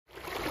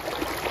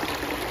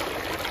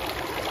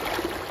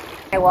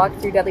I walk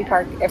through Dudley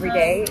Park every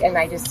day and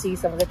I just see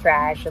some of the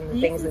trash and the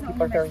things that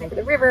people are throwing into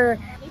the river.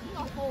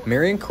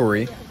 Marion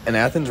Corey, an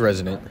Athens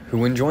resident who,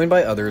 when joined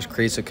by others,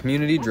 creates a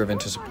community driven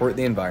to support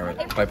the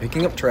environment by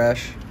picking up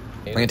trash,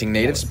 planting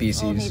native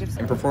species,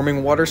 and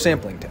performing water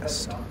sampling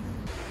tests.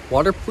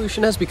 Water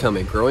pollution has become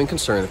a growing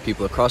concern of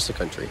people across the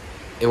country,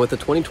 and with the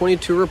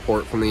 2022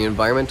 report from the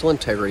Environmental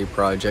Integrity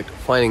Project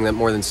finding that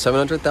more than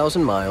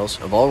 700,000 miles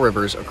of all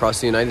rivers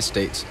across the United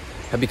States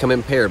have become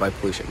impaired by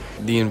pollution.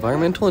 The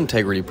Environmental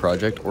Integrity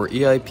Project, or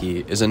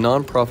EIP, is a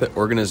nonprofit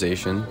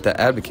organization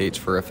that advocates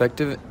for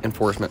effective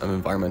enforcement of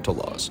environmental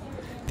laws.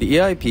 The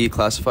EIP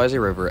classifies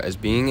a river as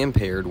being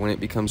impaired when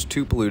it becomes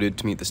too polluted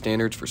to meet the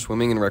standards for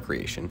swimming and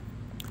recreation,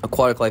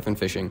 aquatic life and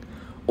fishing,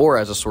 or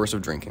as a source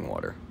of drinking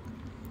water.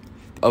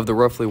 Of the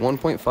roughly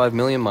 1.5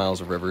 million miles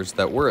of rivers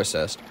that were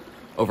assessed,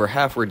 over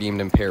half were deemed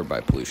impaired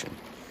by pollution,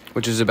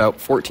 which is about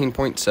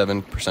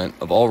 14.7%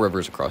 of all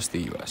rivers across the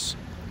U.S.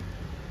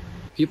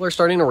 People are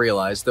starting to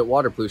realize that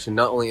water pollution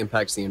not only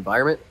impacts the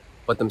environment,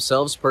 but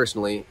themselves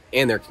personally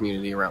and their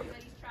community around them.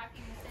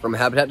 From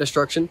habitat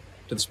destruction,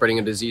 to the spreading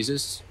of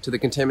diseases, to the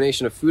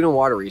contamination of food and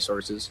water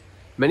resources,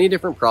 many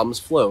different problems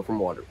flow from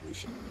water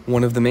pollution.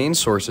 One of the main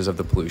sources of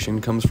the pollution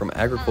comes from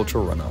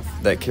agricultural runoff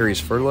that carries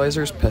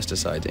fertilizers,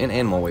 pesticides, and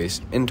animal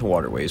waste into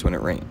waterways when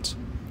it rains.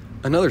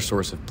 Another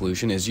source of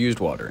pollution is used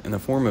water in the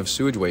form of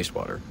sewage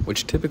wastewater,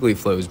 which typically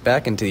flows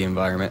back into the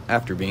environment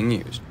after being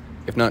used.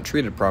 If not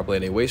treated properly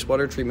at a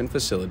wastewater treatment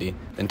facility,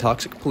 then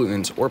toxic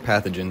pollutants or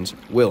pathogens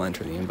will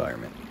enter the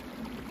environment.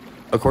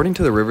 According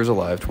to the Rivers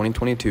Alive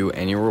 2022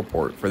 annual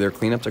report for their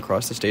cleanups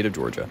across the state of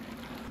Georgia,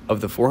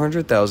 of the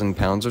 400,000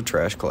 pounds of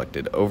trash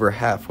collected, over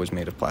half was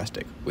made of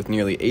plastic, with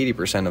nearly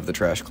 80% of the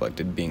trash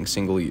collected being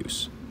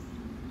single-use.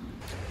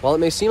 While it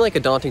may seem like a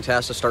daunting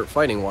task to start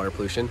fighting water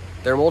pollution,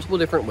 there are multiple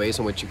different ways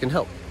in which you can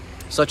help,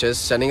 such as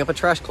setting up a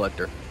trash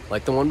collector,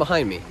 like the one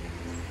behind me,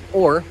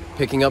 or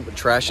picking up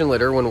trash and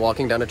litter when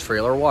walking down a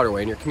trail or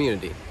waterway in your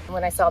community.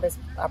 When I saw this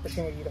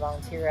opportunity to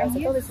volunteer, I was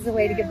like, oh, this is a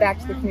way to give back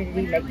to the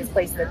community, make this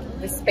place,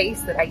 this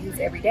space that I use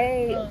every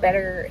day,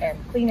 better and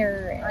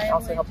cleaner, and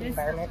also help the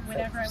environment.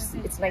 So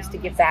it's nice to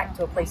give back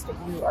to a place that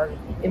you are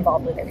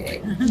involved with every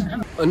day.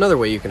 Another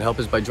way you can help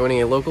is by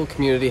joining a local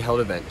community-held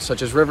event,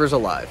 such as Rivers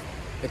Alive,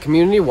 a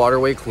community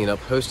waterway cleanup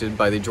hosted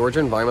by the Georgia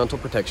Environmental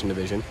Protection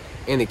Division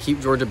and the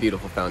Keep Georgia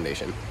Beautiful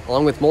Foundation,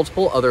 along with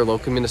multiple other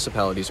local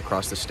municipalities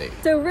across the state.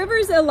 So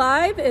Rivers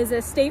Alive is a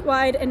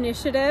statewide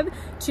initiative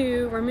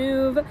to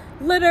remove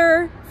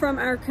litter from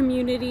our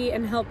community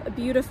and help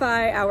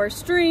beautify our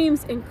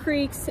streams and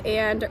creeks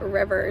and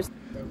rivers.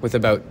 With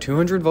about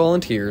 200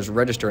 volunteers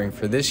registering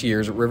for this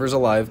year's Rivers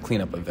Alive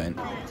cleanup event,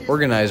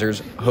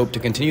 organizers hope to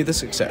continue the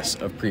success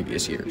of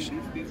previous years.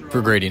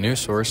 For Grady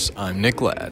Newsource, I'm Nick Ladd.